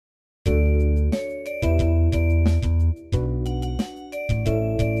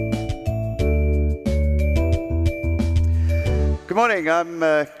morning. I'm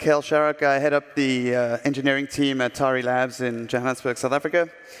Cayle Sharrock. I head up the engineering team at Tari Labs in Johannesburg, South Africa.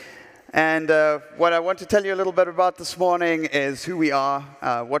 And what I want to tell you a little bit about this morning is who we are,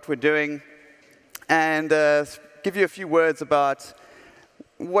 what we're doing, and give you a few words about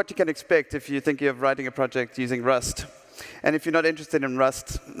what you can expect if you think of writing a project using Rust. And if you're not interested in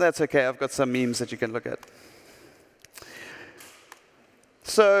Rust, that's OK. I've got some memes that you can look at.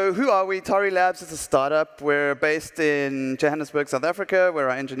 So who are we? Tari Labs is a startup. We're based in Johannesburg, South Africa, where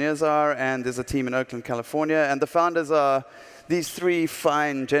our engineers are, and there's a team in Oakland, California. And the founders are these three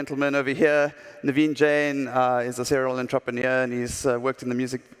fine gentlemen over here. Naveen Jain is a serial entrepreneur, and he's worked in the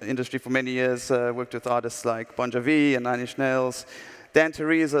music industry for many years, worked with artists like Bon Jovi and Nine Inch Nails. Dan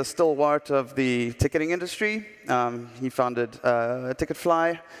Tari is a stalwart of the ticketing industry. He founded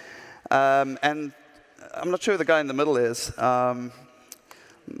Ticketfly. And I'm not sure who the guy in the middle is.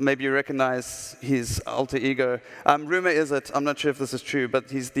 Maybe you recognize his alter ego. Rumor is it, I'm not sure if this is true, but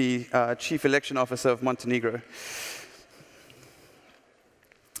he's the chief election officer of Montenegro.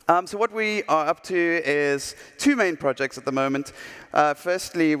 So what we are up to is two main projects at the moment.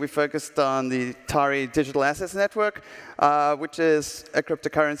 Firstly, we focused on the Tari Digital Assets Network, which is a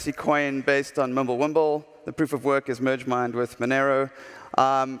cryptocurrency coin based on Mimblewimble. The proof of work is merge mined with Monero.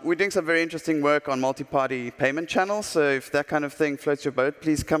 We're doing some very interesting work on multi-party payment channels. So if that kind of thing floats your boat,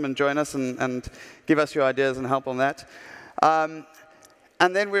 please come and join us and give us your ideas and help on that. And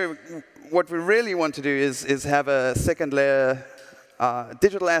then what we really want to do is have a second layer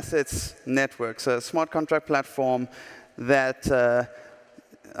digital assets network, so a smart contract platform that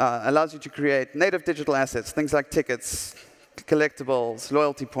allows you to create native digital assets, things like tickets, collectibles,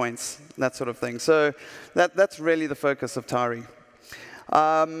 loyalty points, that sort of thing. So that's really the focus of Tari.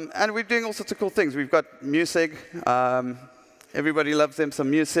 And we're doing all sorts of cool things. We've got Musig. Everybody loves them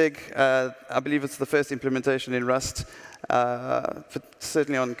some Musig. I believe it's the first implementation in Rust,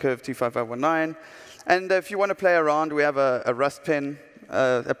 certainly on Curve 25519. And if you want to play around, we have a Rust pen,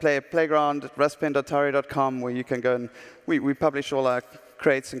 a playground at rustpen.tari.com, where you can go and we publish all our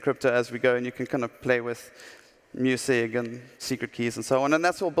crates and crypto as we go, and you can kind of play with Musig and secret keys and so on. And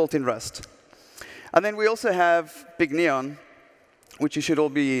that's all built in Rust. And then we also have Big Neon, which you should all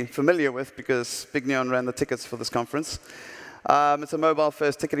be familiar with, because Big Neon ran the tickets for this conference. It's a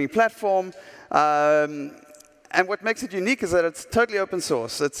mobile-first ticketing platform. And what makes it unique is that it's totally open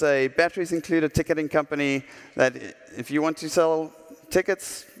source. It's a batteries-included ticketing company that if you want to sell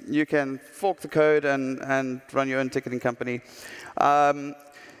tickets, you can fork the code and run your own ticketing company.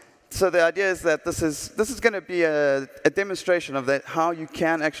 So the idea is that this is going to be a demonstration of that, how you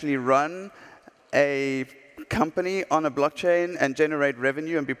can actually run a company on a blockchain and generate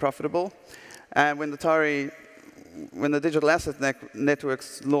revenue and be profitable. And when the digital asset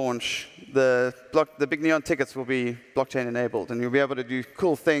networks launch, the Big Neon tickets will be blockchain enabled, and you'll be able to do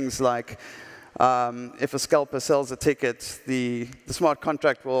cool things like if a scalper sells a ticket, the smart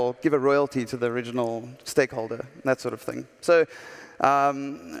contract will give a royalty to the original stakeholder, that sort of thing. So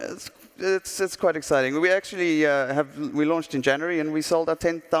it's quite exciting. We actually we launched in January, and we sold our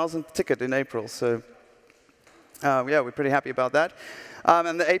 10,000th ticket in April. So yeah, we're pretty happy about that.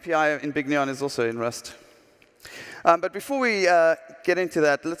 And the API in Big Neon is also in Rust. But before we get into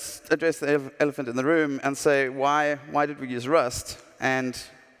that, let's address the elephant in the room and say, why did we use Rust and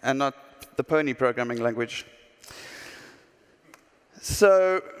not the Pony programming language?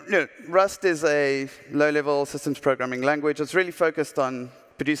 So Rust is a low-level systems programming language. It's really focused on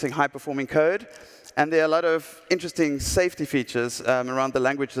producing high-performing code. And there are a lot of interesting safety features around the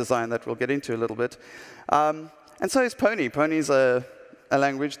language design that we'll get into a little bit. And so is Pony. Pony is a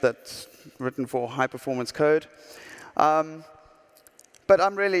language that's written for high-performance code. But I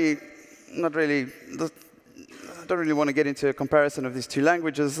don't really want to get into a comparison of these two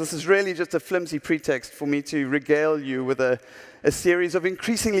languages. This is really just a flimsy pretext for me to regale you with a series of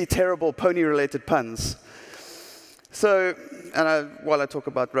increasingly terrible Pony-related puns. So, while I talk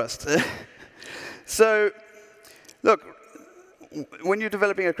about Rust. So, look, when you're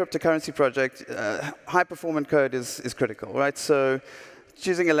developing a cryptocurrency project, high-performance code is critical, right? So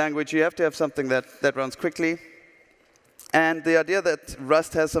choosing a language, you have to have something that runs quickly. And the idea that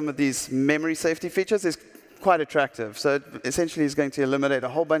Rust has some of these memory safety features is quite attractive. So it essentially is going to eliminate a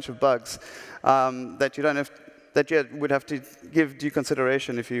whole bunch of bugs that you would have to give due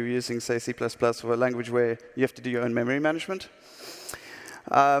consideration if you're using, say, C++ or a language where you have to do your own memory management.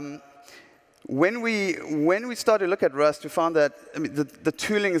 When we started to look at Rust, we found that the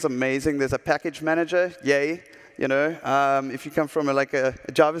tooling is amazing. There's a package manager, yay. If you come from a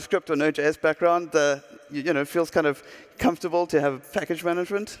JavaScript or Node.js background, it feels kind of comfortable to have package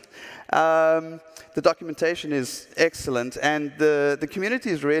management. The documentation is excellent, and the community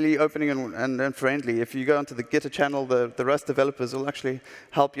is really opening and friendly. If you go onto the Gitter channel, the Rust developers will actually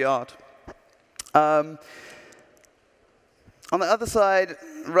help you out. On the other side,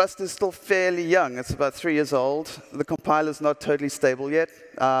 Rust is still fairly young. It's about 3 years old. The compiler's not totally stable yet.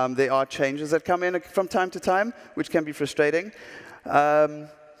 There are changes that come in from time to time, which can be frustrating.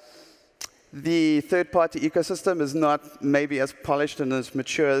 The third-party ecosystem is not maybe as polished and as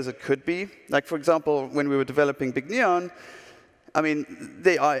mature as it could be. Like, for example, when we were developing Big Neon, I mean,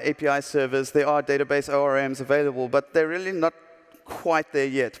 there are API servers, there are database ORMs available, but they're really not quite there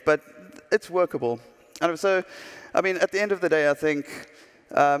yet. But it's workable. And so, I mean, at the end of the day, I think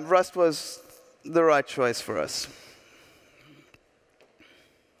Rust was the right choice for us.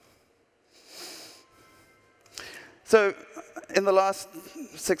 So in the last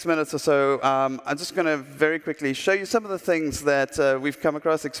 6 minutes or so, I'm just going to very quickly show you some of the things that we've come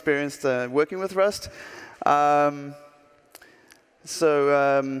across, experienced working with Rust. Let's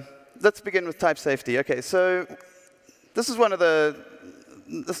begin with type safety. OK, so this is one of the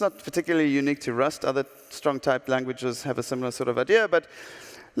it's not particularly unique to Rust. Other strong type languages have a similar sort of idea. But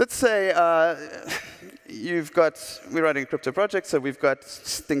let's say we're writing a crypto project, so we've got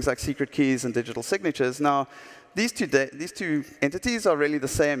things like secret keys and digital signatures. Now, these two entities are really the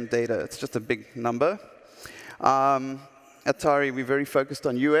same data. It's just a big number. At Tari, we're very focused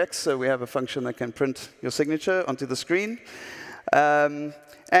on UX, so we have a function that can print your signature onto the screen.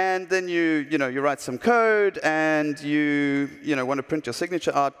 And then you write some code, and you want to print your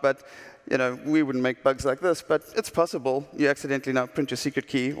signature out, but we wouldn't make bugs like this, but it's possible. You accidentally now print your secret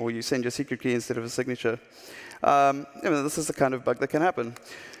key, or you send your secret key instead of a signature. This is the kind of bug that can happen.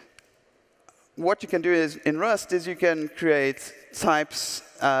 What you can do in Rust is you can create types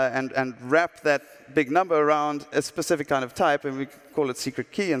and wrap that big number around a specific kind of type, and we call it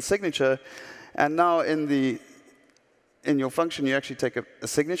secret key and signature. And now in your function, you actually take a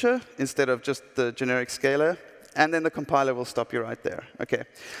signature instead of just the generic scalar, and then the compiler will stop you right there. OK.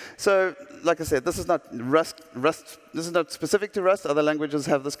 So like I said, this is not this is not specific to Rust. Other languages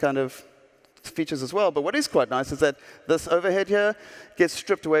have this kind of features as well. But what is quite nice is that this overhead here gets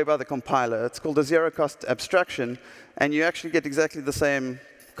stripped away by the compiler. It's called a zero-cost abstraction, and you actually get exactly the same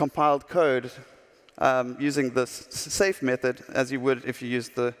compiled code using this safe method as you would if you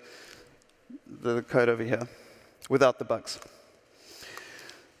used the code over here, without the bugs.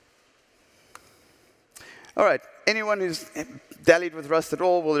 All right, anyone who's dallied with Rust at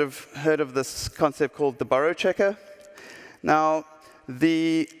all will have heard of this concept called the borrow checker. Now,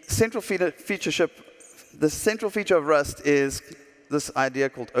 the central feature of Rust is this idea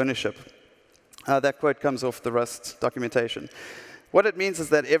called ownership. That quote comes off the Rust documentation. What it means is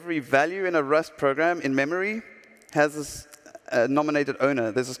that every value in a Rust program in memory has this nominated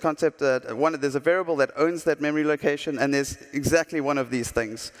owner. There's this concept that there's a variable that owns that memory location, and there's exactly one of these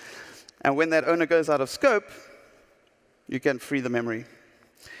things. And when that owner goes out of scope, you can free the memory.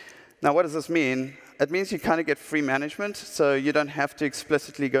 Now, what does this mean? It means you kind of get free management, so you don't have to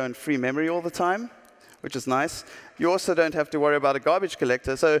explicitly go and free memory all the time, which is nice. You also don't have to worry about a garbage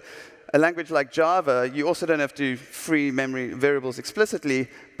collector. So a language like Java, you also don't have to free memory variables explicitly,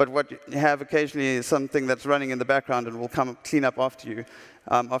 but what you have occasionally is something that's running in the background and will come clean up after you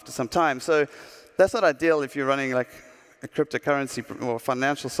after some time. So that's not ideal if you're running like a cryptocurrency or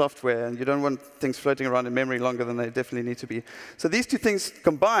financial software, and you don't want things floating around in memory longer than they definitely need to be. So these two things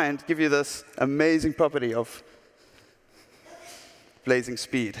combined give you this amazing property of blazing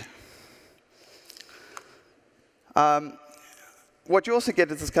speed. What you also get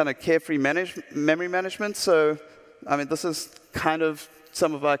is this kind of carefree memory management. So, I mean, this is kind of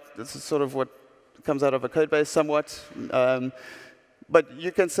this is sort of what comes out of a code base somewhat. But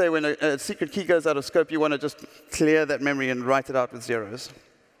you can say when a secret key goes out of scope, you want to just clear that memory and write it out with zeros.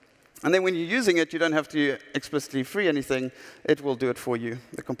 And then when you're using it, you don't have to explicitly free anything. It will do it for you.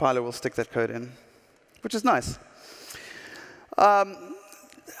 The compiler will stick that code in, which is nice.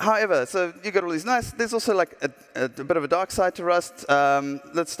 However, so you got all these nice. There's also like a bit of a dark side to Rust.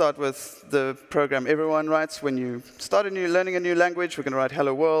 Let's start with the program everyone writes. When you start learning a new language, we're going to write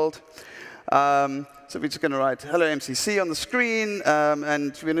hello world. So we're just going to write hello MCC on the screen,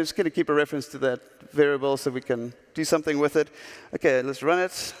 and we're just going to keep a reference to that variable so we can do something with it. OK, let's run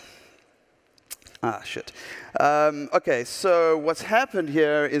it. Ah, shit. OK, so what's happened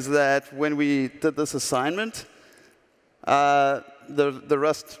here is that when we did this assignment, the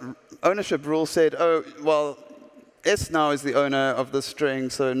Rust ownership rule said, oh, well, S now is the owner of the string,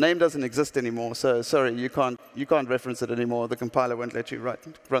 so name doesn't exist anymore. So sorry, you can't reference it anymore. The compiler won't let you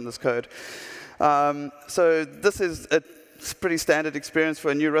run this code. So this is a pretty standard experience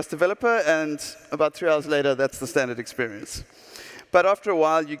for a new Rust developer, and about 3 hours later, that's the standard experience. But after a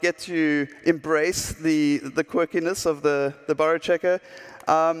while, you get to embrace the quirkiness of the borrow checker,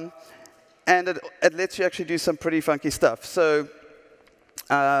 and it lets you actually do some pretty funky stuff. So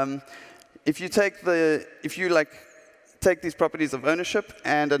if you take these properties of ownership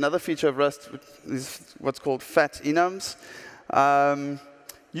and another feature of Rust is what's called fat enums,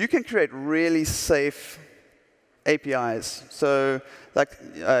 you can create really safe APIs. So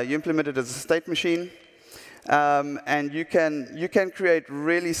you implement it as a state machine, and you can create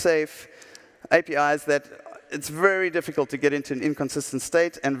really safe APIs that it's very difficult to get into an inconsistent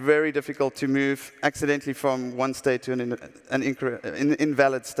state and very difficult to move accidentally from one state to an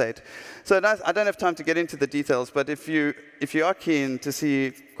invalid state. So I don't have time to get into the details, but if you are keen to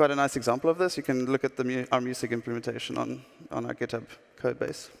see quite a nice example of this, you can look at our music implementation on our GitHub code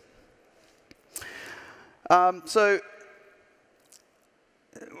base. So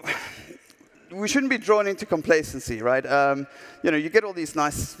we shouldn't be drawn into complacency, right? You get all these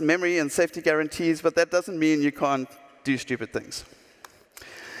nice memory and safety guarantees, but that doesn't mean you can't do stupid things.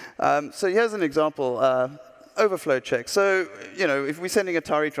 So here's an example, overflow check. So if we're sending a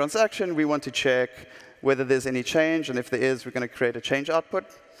Tari transaction, we want to check whether there's any change, and if there is, we're going to create a change output.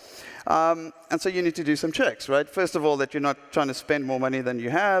 And so you need to do some checks, right? First of all, that you're not trying to spend more money than you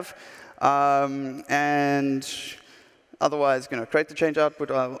have, and otherwise, create the change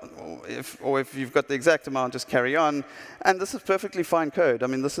output, or if you've got the exact amount, just carry on. And this is perfectly fine code. I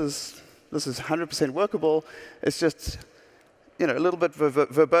mean, this is 100% workable. It's just a little bit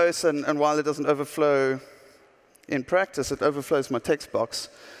verbose, and while it doesn't overflow in practice, it overflows my text box,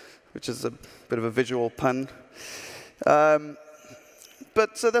 which is a bit of a visual pun.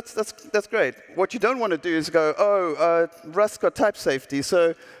 But so that's great. What you don't want to do is go, oh, Rust got type safety,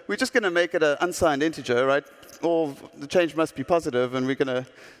 so we're just going to make it an unsigned integer, right? All the change must be positive, and we're going to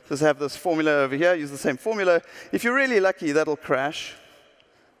just have this formula over here, use the same formula. If you're really lucky, that'll crash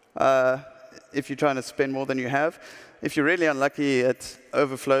if you're trying to spend more than you have. If you're really unlucky, it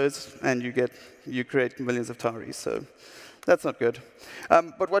overflows, and you create millions of Taris. So that's not good.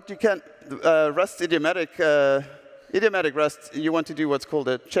 But what you can, Rust idiomatic Rust, you want to do what's called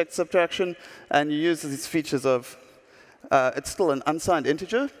a check subtraction, and you use these features of, it's still an unsigned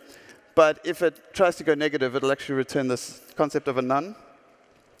integer, but if it tries to go negative, it'll actually return this concept of a none.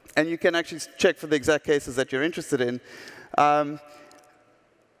 And you can actually check for the exact cases that you're interested in.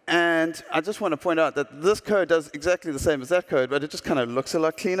 And I just want to point out that this code does exactly the same as that code, but it just kind of looks a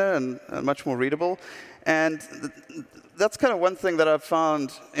lot cleaner and much more readable. And that's kind of one thing that I've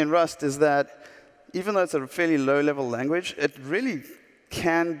found in Rust is that even though it's a fairly low-level language, it really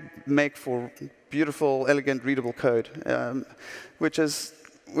can make for beautiful, elegant, readable code, which is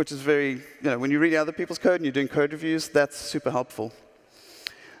very, when you read other people's code and you're doing code reviews, that's super helpful.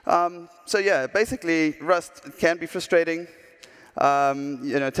 So yeah, basically, Rust can be frustrating.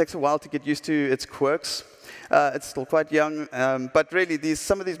 It takes a while to get used to its quirks. It's still quite young, but really,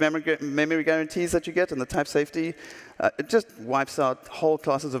 some of these memory guarantees that you get and the type safety, it just wipes out whole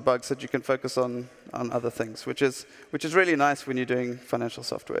classes of bugs that you can focus on other things, which is really nice when you're doing financial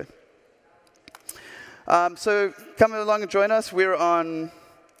software. So come along and join us. We're on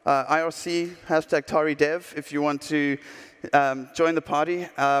IRC, #TariDev, if you want to join the party.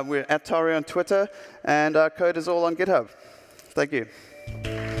 We're @Tari on Twitter, and our code is all on GitHub. Thank you.